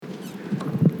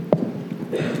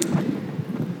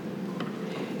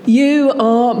You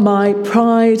are my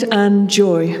pride and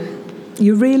joy.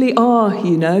 You really are,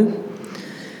 you know.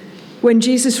 When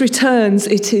Jesus returns,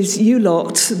 it is you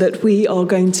lot that we are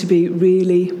going to be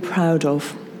really proud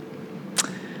of.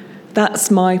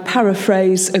 That's my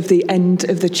paraphrase of the end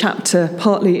of the chapter,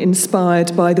 partly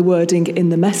inspired by the wording in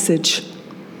the Message.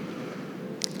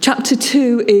 Chapter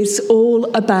 2 is all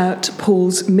about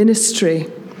Paul's ministry.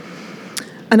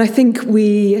 And I think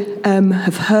we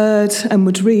have heard and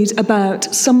would read about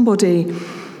somebody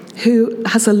who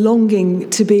has a longing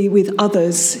to be with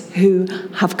others who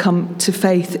have come to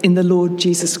faith in the Lord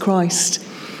Jesus Christ.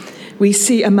 We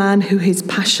see a man who is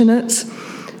passionate,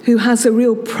 who has a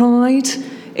real pride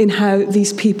in how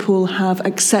these people have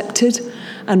accepted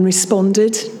and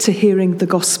responded to hearing the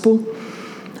gospel,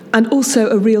 and also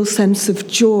a real sense of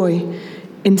joy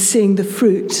in seeing the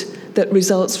fruit that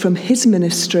results from his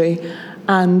ministry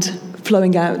and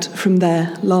flowing out from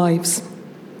their lives.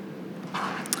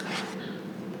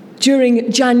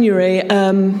 During January,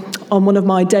 on one of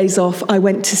my days off, I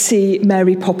went to see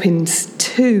Mary Poppins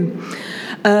 2.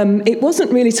 It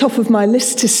wasn't really top of my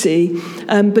list to see,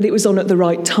 but it was on at the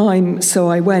right time, so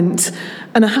I went.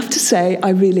 And I have to say,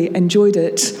 I really enjoyed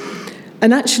it.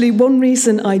 And actually, one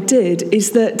reason I did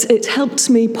is that it helped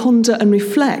me ponder and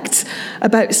reflect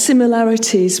about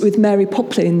similarities with Mary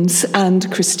Poppins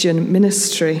and Christian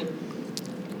ministry,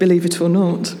 believe it or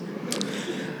not.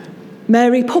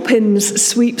 Mary Poppins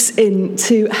sweeps in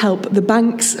to help the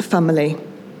Banks family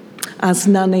as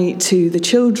nanny to the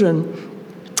children.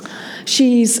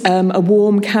 She's a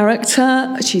warm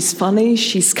character, she's funny,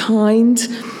 she's kind,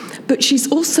 but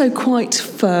she's also quite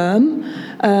firm,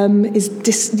 is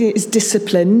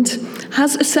disciplined,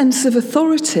 has a sense of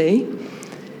authority.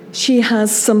 She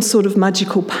has some sort of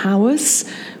magical powers,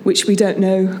 which we don't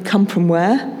know come from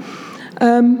where.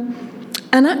 And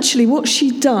actually what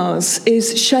she does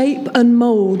is shape and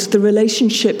mould the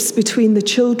relationships between the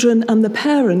children and the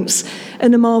parents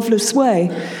in a marvellous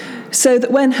way. So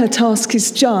that when her task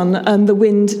is done and the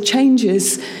wind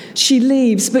changes, she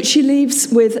leaves, but she leaves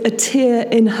with a tear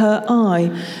in her eye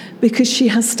because she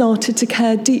has started to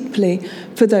care deeply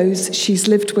for those she's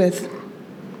lived with.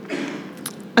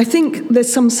 I think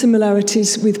there's some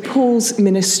similarities with Paul's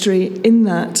ministry in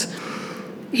that.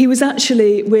 He was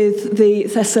actually with the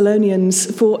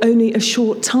Thessalonians for only a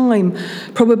short time,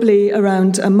 probably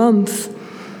around a month.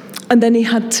 And then he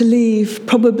had to leave,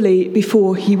 probably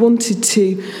before he wanted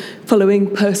to,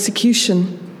 following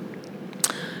persecution.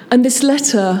 And this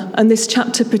letter, and this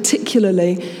chapter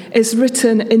particularly, is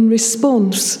written in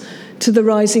response to the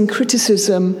rising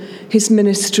criticism his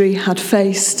ministry had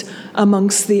faced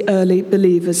amongst the early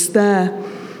believers there.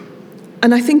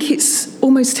 And I think it's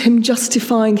almost him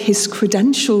justifying his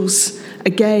credentials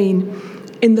again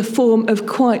in the form of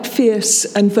quite fierce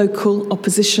and vocal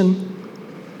opposition.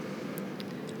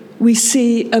 We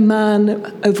see a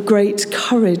man of great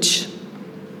courage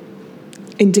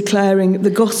in declaring the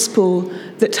gospel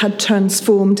that had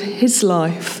transformed his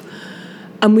life.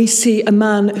 And we see a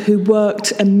man who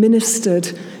worked and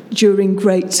ministered during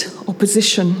great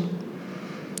opposition.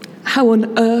 How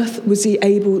on earth was he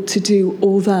able to do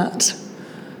all that?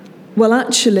 Well,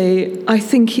 actually, I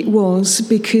think it was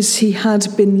because he had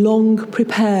been long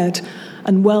prepared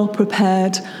and well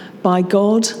prepared by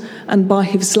God and by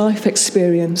his life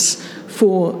experience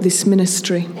for this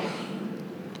ministry.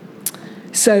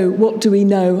 So, what do we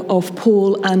know of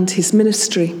Paul and his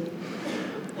ministry?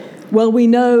 Well, we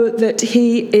know that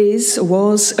he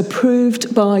was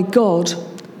approved by God.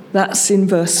 That's in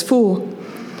verse 4,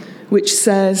 which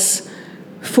says,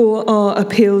 "For our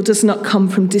appeal does not come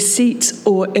from deceit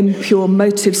or impure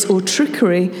motives or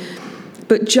trickery,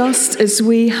 but just as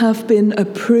we have been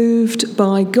approved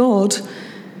by God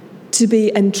to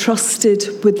be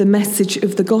entrusted with the message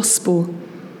of the gospel.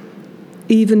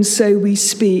 Even so we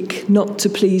speak, not to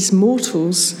please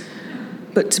mortals,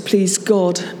 but to please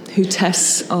God who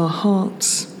tests our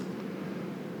hearts."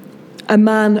 A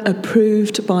man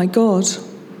approved by God.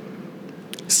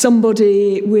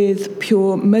 Somebody with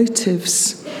pure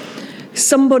motives.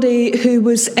 Somebody who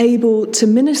was able to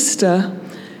minister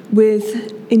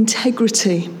with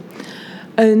integrity.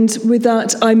 And with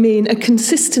that, I mean a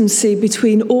consistency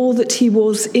between all that he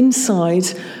was inside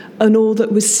and all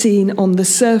that was seen on the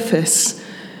surface.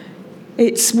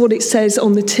 It's what it says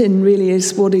on the tin really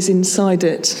is what is inside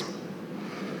it.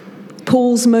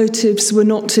 Paul's motives were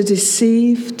not to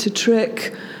deceive, to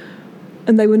trick,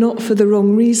 and they were not for the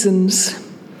wrong reasons.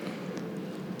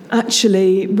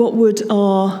 Actually, what would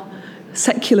our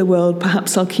secular world,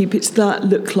 perhaps I'll keep it to that,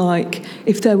 look like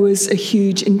if there was a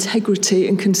huge integrity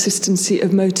and consistency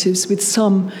of motives with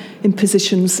some in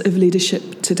positions of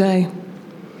leadership today?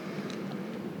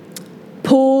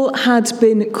 Paul had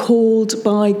been called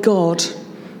by God.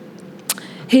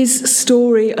 His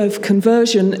story of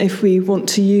conversion, if we want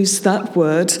to use that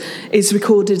word, is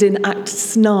recorded in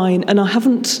Acts 9, and I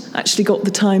haven't actually got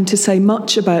the time to say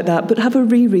much about that, but have a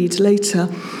reread later.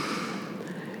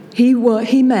 He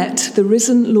met the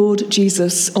risen Lord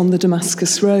Jesus on the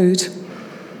Damascus Road.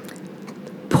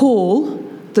 Paul,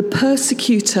 the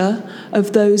persecutor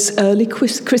of those early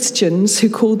Christians who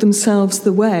called themselves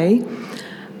the Way,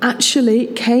 actually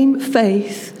came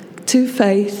to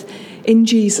faith in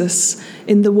Jesus,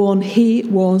 in the one he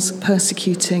was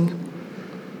persecuting.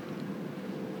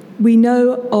 We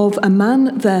know of a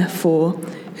man, therefore,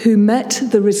 who met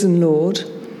the risen Lord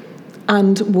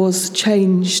and was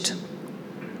changed.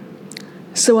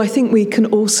 So I think we can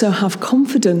also have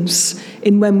confidence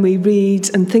in when we read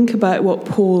and think about what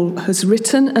Paul has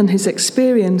written and his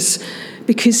experience,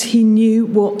 because he knew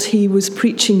what he was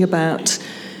preaching about.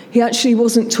 He actually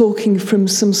wasn't talking from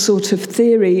some sort of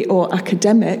theory or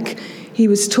academic. He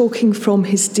was talking from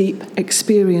his deep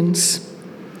experience.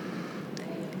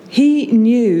 He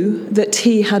knew that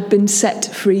he had been set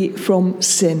free from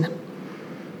sin,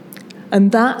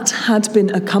 and that had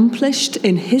been accomplished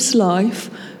in his life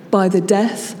by the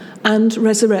death and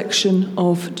resurrection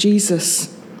of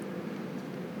Jesus.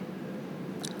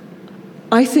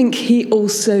 I think he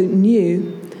also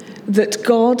knew that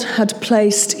God had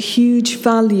placed huge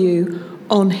value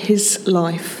on his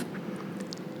life.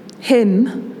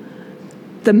 Him,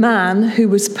 the man who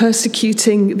was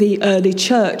persecuting the early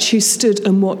church, who stood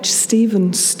and watched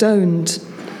Stephen stoned.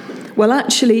 Well,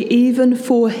 actually, even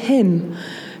for him,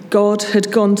 God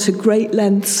had gone to great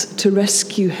lengths to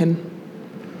rescue him.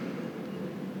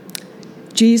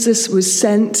 Jesus was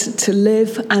sent to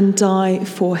live and die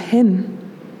for him.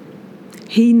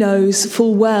 He knows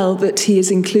full well that he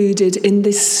is included in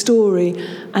this story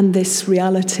and this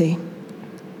reality.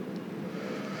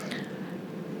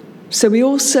 So we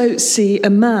also see a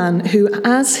man who,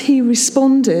 as he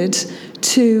responded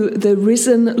to the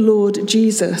risen Lord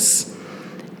Jesus,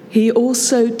 he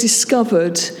also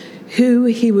discovered who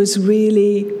he was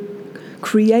really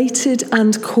created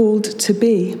and called to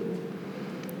be.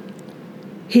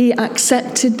 He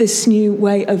accepted this new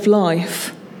way of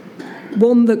life,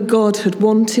 one that God had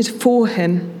wanted for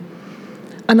him.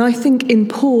 And I think in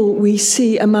Paul we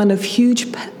see a man of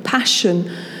huge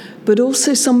passion, but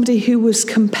also somebody who was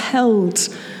compelled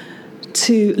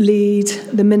to lead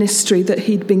the ministry that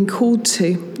he'd been called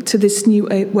to this new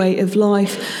way of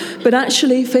life. But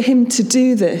actually, for him to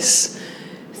do this,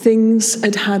 things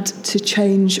had to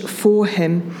change for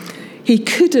him. He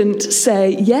couldn't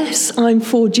say, yes, I'm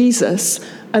for Jesus,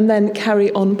 and then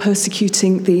carry on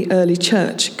persecuting the early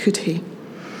church, could he?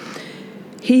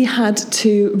 He had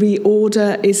to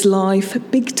reorder his life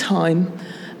big time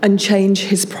and change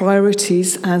his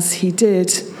priorities as he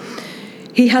did.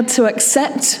 He had to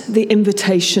accept the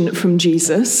invitation from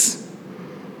Jesus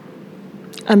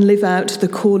and live out the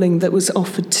calling that was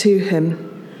offered to him.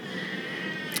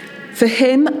 For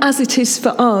him, as it is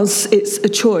for us, it's a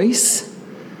choice.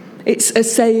 It's a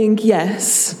saying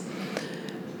yes.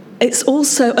 It's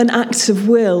also an act of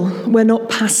will. We're not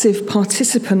passive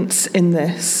participants in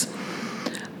this.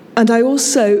 And I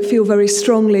also feel very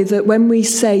strongly that when we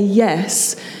say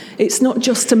yes, it's not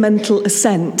just a mental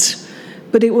assent,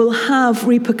 but it will have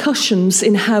repercussions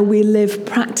in how we live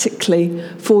practically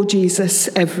for Jesus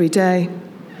every day.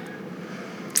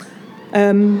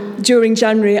 During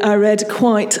January, I read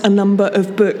quite a number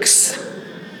of books.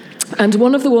 And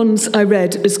one of the ones I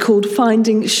read is called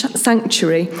Finding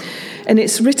Sanctuary, and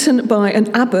it's written by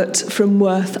an abbot from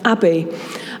Worth Abbey.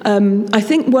 I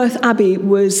think Worth Abbey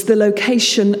was the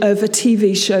location of a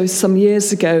TV show some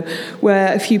years ago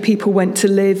where a few people went to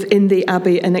live in the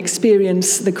abbey and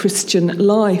experience the Christian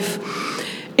life.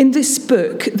 In this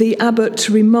book, the abbot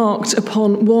remarked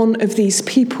upon one of these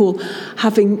people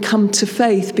having come to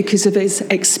faith because of his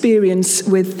experience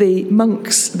with the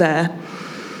monks there.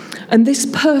 And this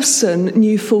person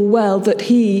knew full well that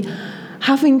he,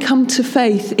 having come to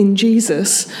faith in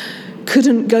Jesus,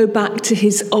 couldn't go back to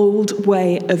his old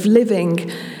way of living.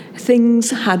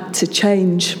 Things had to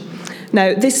change.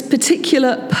 Now, this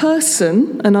particular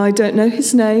person, and I don't know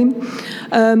his name,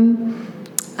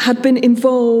 had been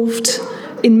involved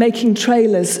in making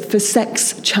trailers for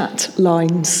sex chat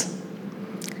lines.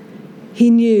 He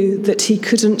knew that he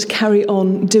couldn't carry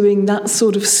on doing that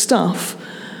sort of stuff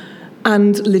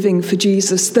and living for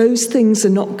Jesus. Those things are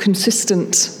not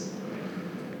consistent.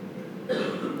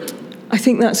 I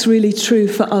think that's really true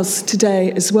for us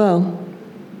today as well.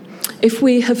 If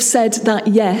we have said that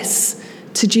yes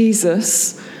to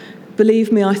Jesus,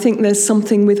 believe me, I think there's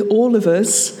something with all of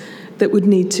us that would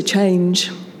need to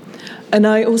change. And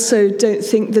I also don't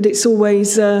think that it's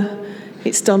always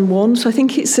it's done once. I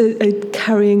think it's a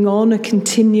carrying on, a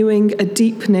continuing, a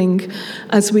deepening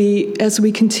as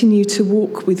we continue to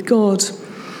walk with God.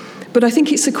 But I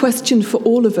think it's a question for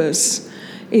all of us,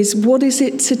 is what is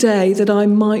it today that I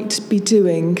might be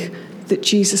doing that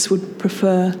Jesus would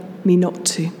prefer me not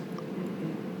to?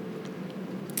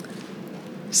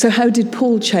 So how did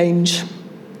Paul change?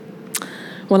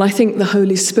 Well, I think the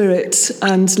Holy Spirit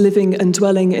and living and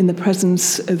dwelling in the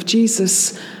presence of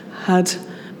Jesus had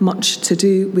much to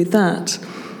do with that,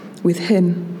 with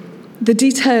him. The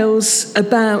details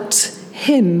about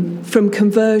him from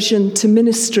conversion to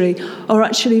ministry are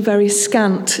actually very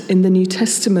scant in the New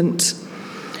Testament.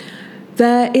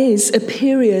 There is a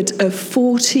period of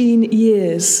 14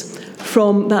 years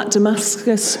from that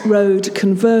Damascus Road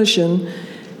conversion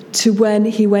to when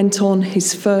he went on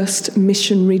his first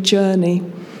missionary journey.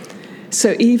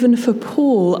 So even for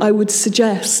Paul, I would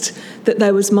suggest that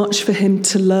there was much for him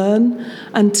to learn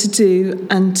and to do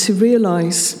and to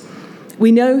realise.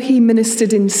 We know he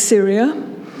ministered in Syria.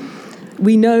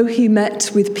 We know he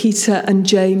met with Peter and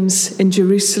James in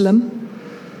Jerusalem.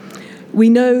 We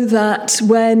know that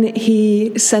when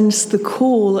he sensed the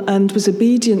call and was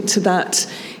obedient to that,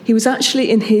 he was actually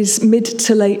in his mid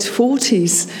to late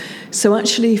 40s. So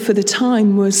actually for the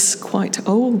time was quite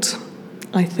old,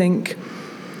 I think.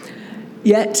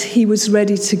 Yet he was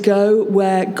ready to go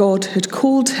where God had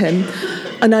called him.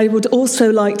 And I would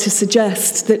also like to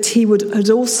suggest that he had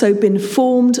also been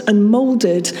formed and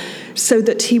moulded so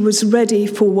that he was ready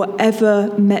for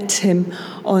whatever met him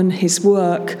on his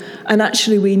work. And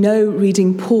actually we know,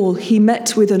 reading Paul, he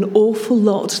met with an awful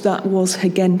lot that was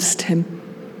against him.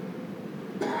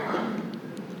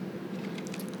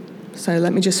 So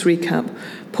let me just recap.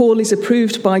 Paul is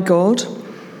approved by God.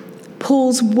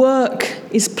 Paul's work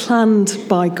is planned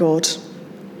by God.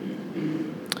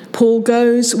 Paul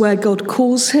goes where God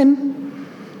calls him.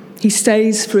 He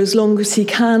stays for as long as he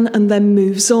can and then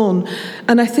moves on.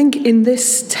 And I think in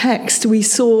this text we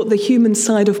saw the human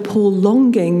side of Paul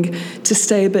longing to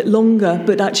stay a bit longer,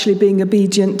 but actually being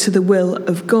obedient to the will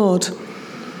of God.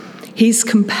 He's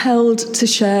compelled to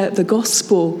share the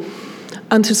gospel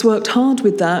and has worked hard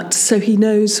with that, so he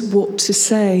knows what to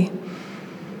say.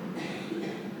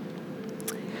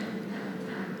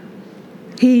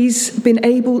 He's been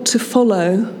able to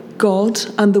follow God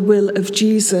and the will of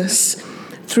Jesus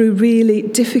through really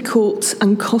difficult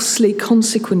and costly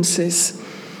consequences.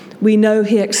 We know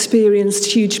he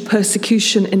experienced huge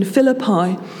persecution in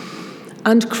Philippi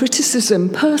and criticism,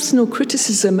 personal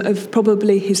criticism of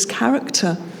probably his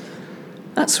character.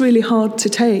 That's really hard to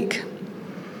take.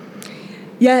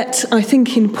 Yet, I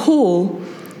think in Paul,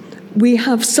 we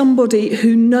have somebody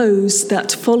who knows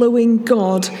that following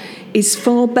God is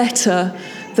far better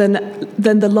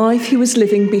than the life he was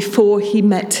living before he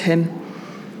met him.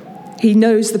 He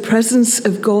knows the presence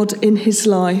of God in his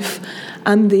life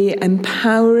and the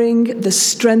empowering, the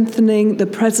strengthening, the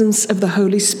presence of the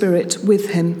Holy Spirit with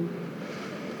him.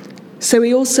 So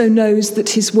he also knows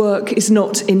that his work is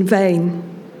not in vain.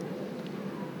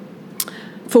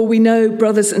 For we know,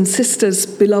 brothers and sisters,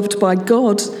 beloved by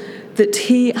God, that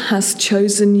he has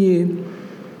chosen you,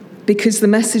 because the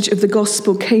message of the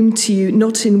gospel came to you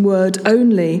not in word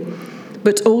only,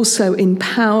 but also in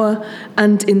power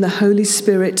and in the Holy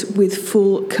Spirit with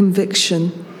full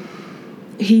conviction.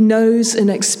 He knows and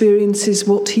experiences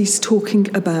what he's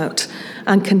talking about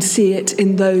and can see it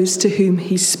in those to whom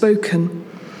he's spoken.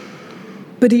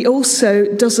 But he also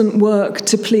doesn't work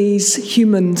to please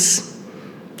humans.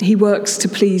 He works to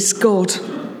please God.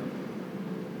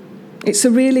 It's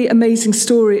a really amazing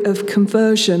story of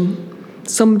conversion.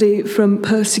 Somebody from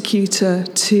persecutor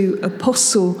to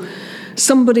apostle.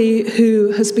 Somebody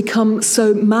who has become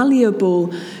so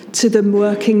malleable to the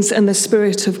workings and the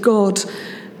Spirit of God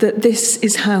that this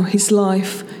is how his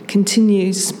life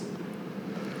continues.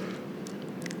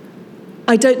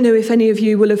 I don't know if any of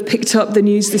you will have picked up the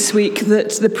news this week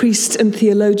that the priest and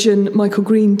theologian Michael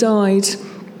Green died.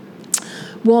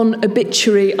 One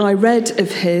obituary I read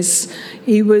of his,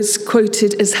 he was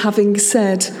quoted as having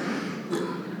said,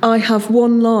 "I have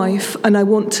one life and I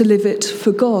want to live it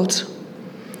for God."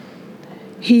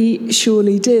 He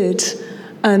surely did.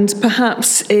 And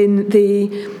perhaps in the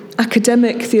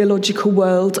academic theological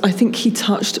world, I think he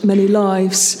touched many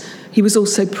lives. He was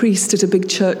also priest at a big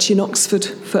church in Oxford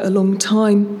for a long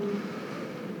time.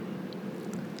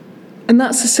 And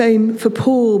that's the same for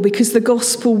Paul, because the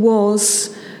gospel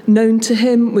was known to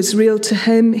him, was real to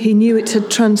him. He knew it had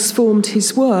transformed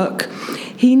his work.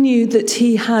 He knew that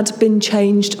he had been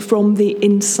changed from the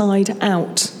inside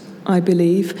out, I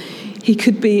believe. He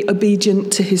could be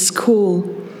obedient to his call.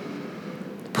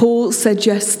 Paul said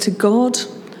yes to God,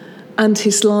 and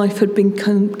his life had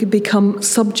become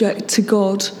subject to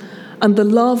God and the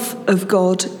love of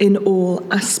God in all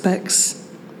aspects.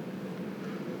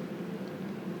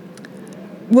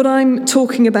 What I'm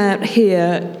talking about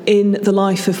here in the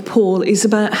life of Paul is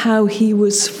about how he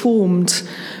was formed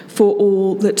for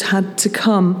all that had to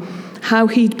come, how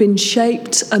he'd been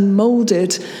shaped and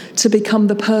moulded to become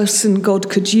the person God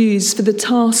could use for the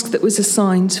task that was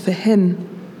assigned for him.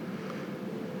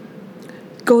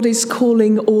 God is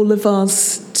calling all of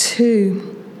us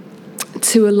to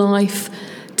a life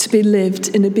to be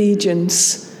lived in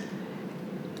obedience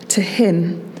to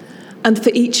him. And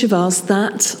for each of us,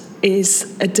 that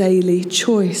is a daily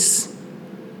choice.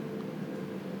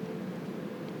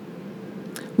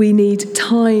 We need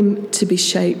time to be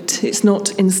shaped. It's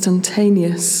not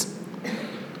instantaneous.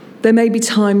 There may be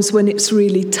times when it's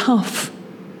really tough,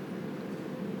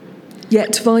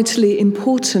 yet vitally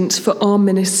important for our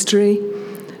ministry,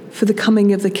 for the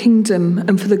coming of the kingdom,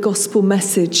 and for the gospel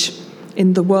message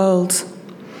in the world.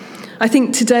 I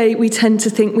think today we tend to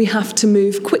think we have to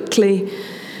move quickly.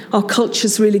 Our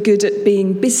culture's really good at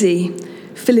being busy,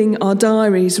 filling our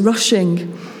diaries,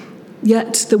 rushing.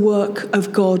 Yet the work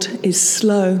of God is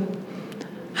slow.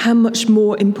 How much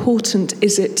more important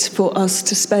is it for us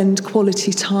to spend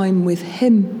quality time with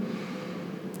him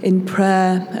in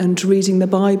prayer and reading the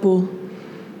Bible?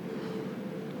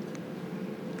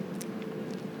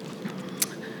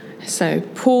 So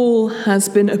Paul has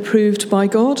been approved by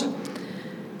God.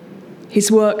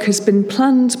 His work has been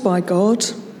planned by God.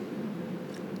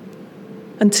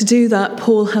 And to do that,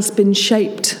 Paul has been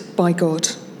shaped by God.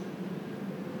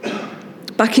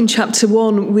 Back in chapter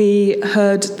 1, we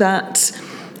heard that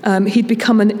he'd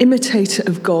become an imitator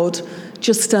of God,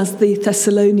 just as the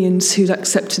Thessalonians who'd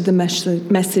accepted the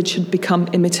message had become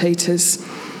imitators.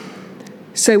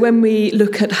 So when we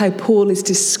look at how Paul is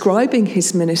describing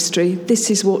his ministry,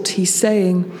 this is what he's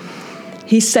saying.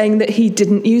 He's saying that he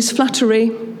didn't use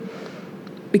flattery,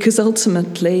 because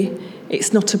ultimately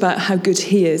it's not about how good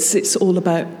he is, it's all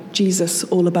about Jesus,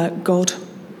 all about God.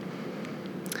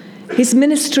 His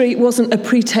ministry wasn't a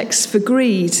pretext for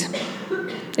greed.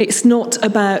 It's not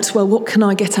about, well, what can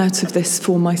I get out of this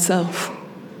for myself?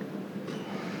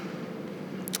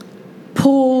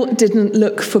 Paul didn't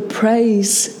look for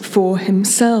praise for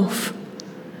himself.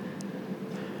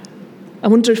 I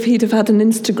wonder if he'd have had an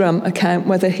Instagram account,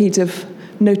 whether he'd have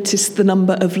noticed the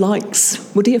number of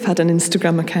likes. Would he have had an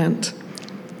Instagram account?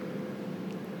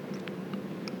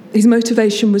 His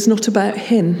motivation was not about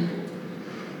him.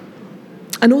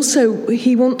 And also,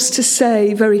 he wants to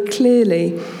say very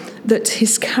clearly that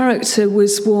his character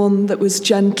was one that was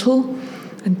gentle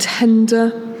and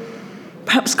tender,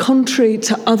 perhaps contrary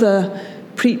to other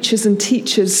preachers and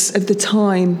teachers of the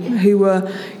time who were,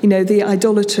 the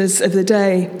idolaters of the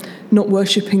day, not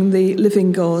worshipping the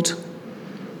living God.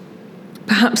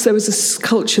 Perhaps there was a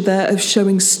culture there of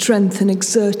showing strength and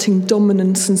exerting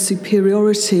dominance and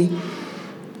superiority.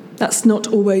 That's not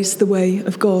always the way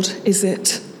of God, is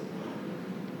it?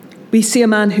 We see a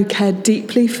man who cared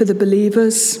deeply for the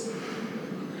believers.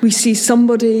 We see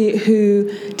somebody who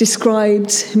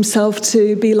described himself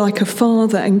to be like a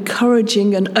father,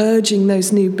 encouraging and urging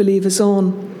those new believers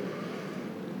on.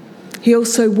 He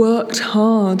also worked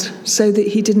hard so that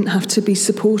he didn't have to be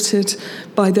supported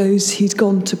by those he'd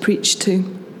gone to preach to.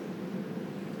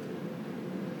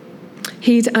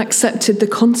 He'd accepted the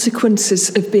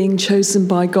consequences of being chosen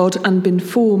by God and been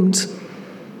formed.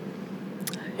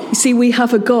 You see, we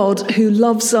have a God who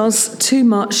loves us too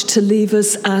much to leave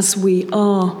us as we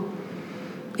are.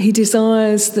 He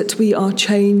desires that we are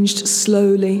changed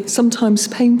slowly, sometimes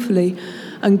painfully,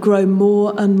 and grow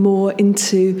more and more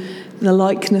into the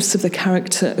likeness of the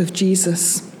character of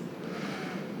Jesus.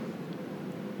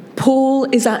 Paul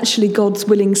is actually God's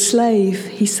willing slave.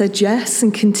 He said yes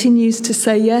and continues to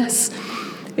say yes.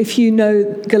 If you know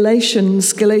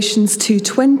Galatians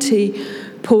 2:20,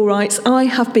 Paul writes, "I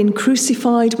have been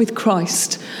crucified with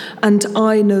Christ, and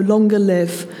I no longer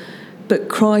live, but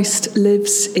Christ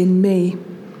lives in me.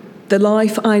 The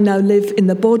life I now live in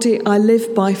the body, I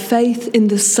live by faith in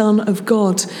the Son of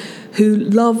God, who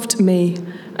loved me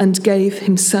and gave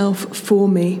himself for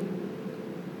me."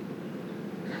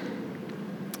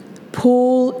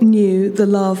 Paul knew the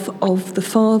love of the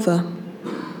Father.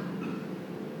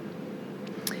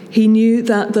 He knew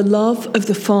that the love of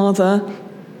the Father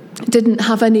didn't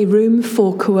have any room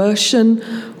for coercion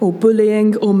or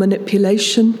bullying or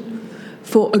manipulation,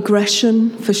 for aggression,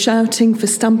 for shouting, for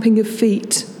stamping of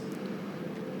feet.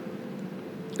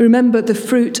 Remember the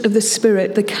fruit of the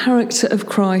Spirit, the character of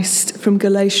Christ from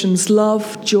Galatians: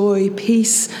 love, joy,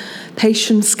 peace,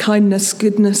 patience, kindness,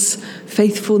 goodness,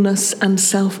 faithfulness, and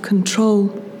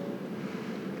self-control.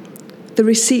 The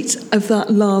receipt of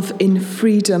that love in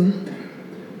freedom.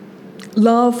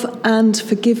 Love and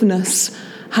forgiveness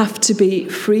have to be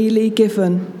freely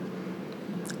given,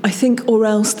 I think, or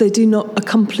else they do not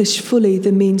accomplish fully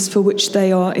the means for which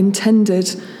they are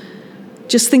intended.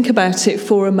 Just think about it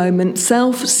for a moment.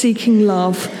 Self-seeking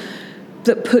love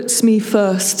that puts me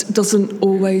first doesn't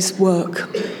always work.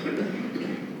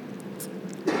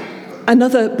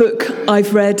 Another book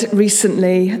I've reread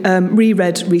recently,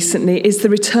 is The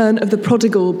Return of the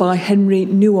Prodigal by Henry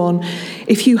Nouwen.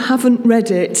 If you haven't read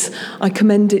it, I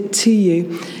commend it to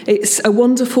you. It's a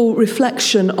wonderful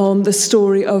reflection on the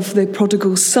story of the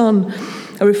prodigal son,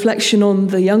 a reflection on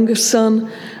the younger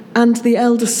son and the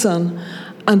elder son,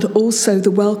 and also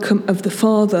the welcome of the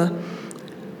father.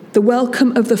 The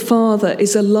welcome of the father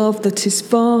is a love that is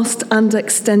vast and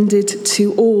extended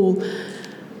to all.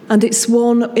 And it's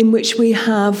one in which we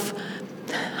have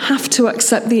to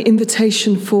accept the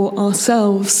invitation for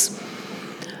ourselves.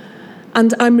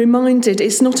 And I'm reminded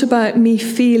it's not about me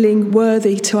feeling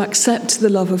worthy to accept the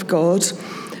love of God,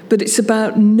 but it's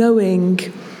about knowing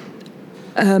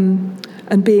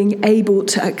and being able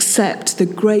to accept the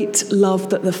great love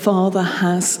that the Father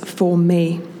has for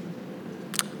me.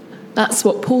 That's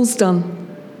what Paul's done.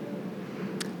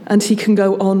 And he can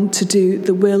go on to do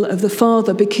the will of the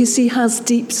Father because he has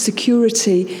deep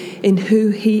security in who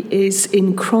he is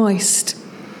in Christ.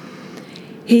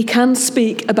 He can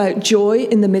speak about joy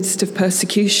in the midst of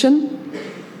persecution.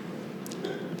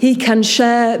 He can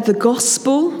share the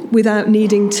gospel without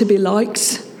needing to be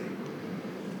liked.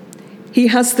 He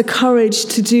has the courage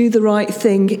to do the right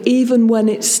thing even when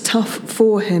it's tough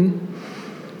for him.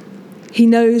 He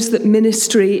knows that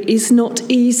ministry is not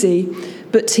easy,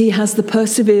 but he has the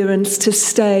perseverance to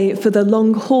stay for the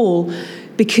long haul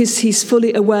because he's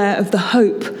fully aware of the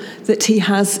hope that he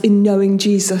has in knowing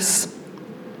Jesus.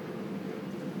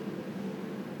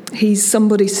 He's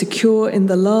somebody secure in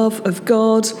the love of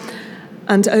God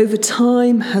and over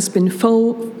time has been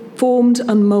formed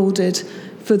and moulded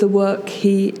for the work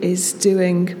he is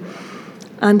doing.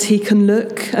 And he can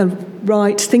look and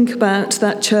think about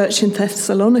that church in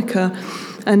Thessalonica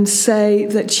and say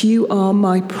that you are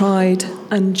my pride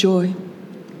and joy.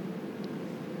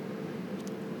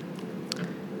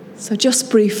 So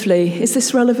just briefly, is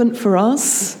this relevant for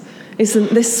us?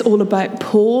 Isn't this all about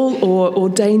Paul or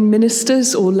ordained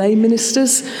ministers or lay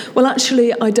ministers? Well,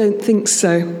 actually, I don't think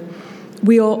so.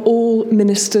 We are all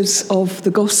ministers of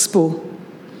the gospel.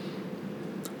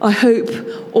 I hope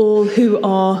all who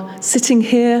are sitting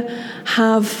here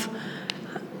have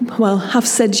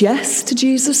said yes to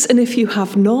Jesus, and if you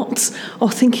have not,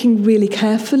 are thinking really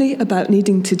carefully about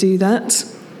needing to do that.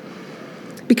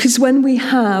 Because when we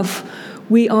have,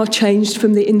 we are changed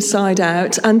from the inside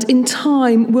out, and in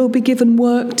time we'll be given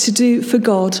work to do for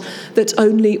God that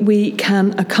only we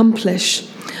can accomplish.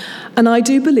 And I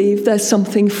do believe there's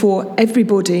something for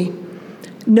everybody.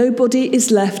 Nobody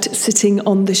is left sitting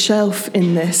on the shelf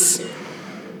in this.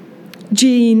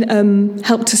 Jean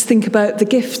helped us think about the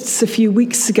gifts a few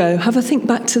weeks ago. Have a think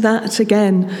back to that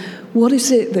again. What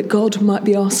is it that God might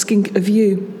be asking of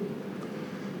you?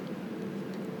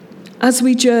 As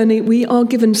we journey, we are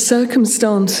given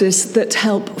circumstances that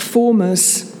help form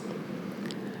us.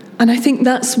 And I think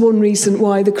that's one reason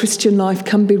why the Christian life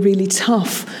can be really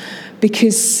tough.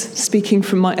 Because, speaking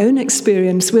from my own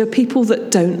experience, we're people that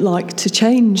don't like to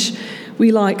change.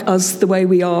 We like us the way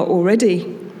we are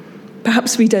already.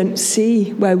 Perhaps we don't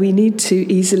see where we need to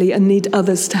easily and need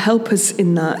others to help us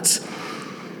in that.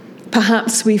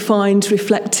 Perhaps we find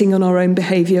reflecting on our own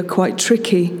behaviour quite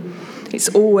tricky. It's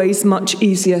always much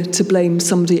easier to blame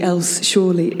somebody else,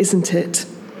 surely, isn't it?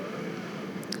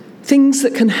 Things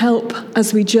that can help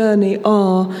as we journey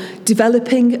are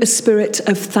developing a spirit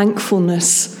of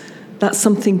thankfulness. That's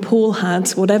something Paul had.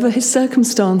 Whatever his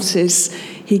circumstances,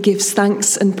 he gives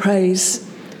thanks and praise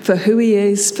for who he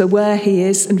is, for where he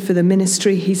is, and for the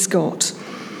ministry he's got.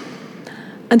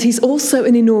 And he's also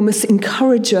an enormous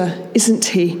encourager, isn't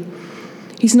he?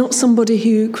 He's not somebody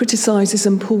who criticises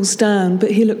and pulls down, but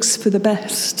he looks for the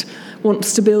best,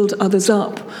 wants to build others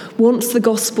up, wants the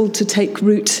gospel to take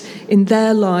root in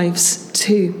their lives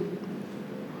too.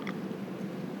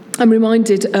 I'm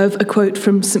reminded of a quote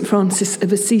from St. Francis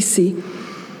of Assisi: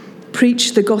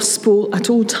 "Preach the gospel at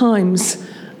all times,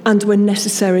 and when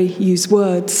necessary, use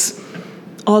words."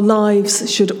 Our lives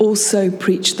should also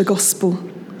preach the gospel.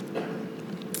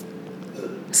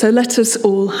 So let us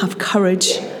all have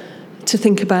courage to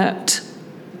think about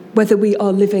whether we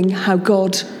are living how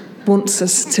God wants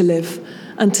us to live,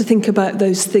 and to think about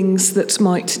those things that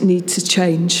might need to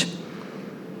change.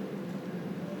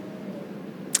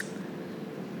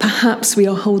 Perhaps we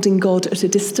are holding God at a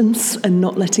distance and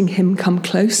not letting him come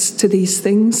close to these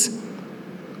things.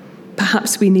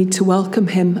 Perhaps we need to welcome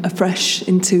him afresh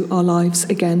into our lives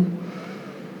again,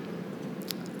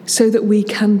 so that we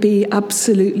can be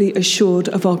absolutely assured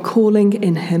of our calling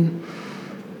in him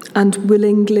and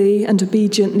willingly and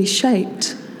obediently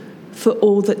shaped for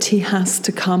all that he has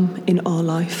to come in our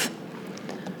life.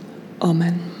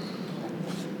 Amen.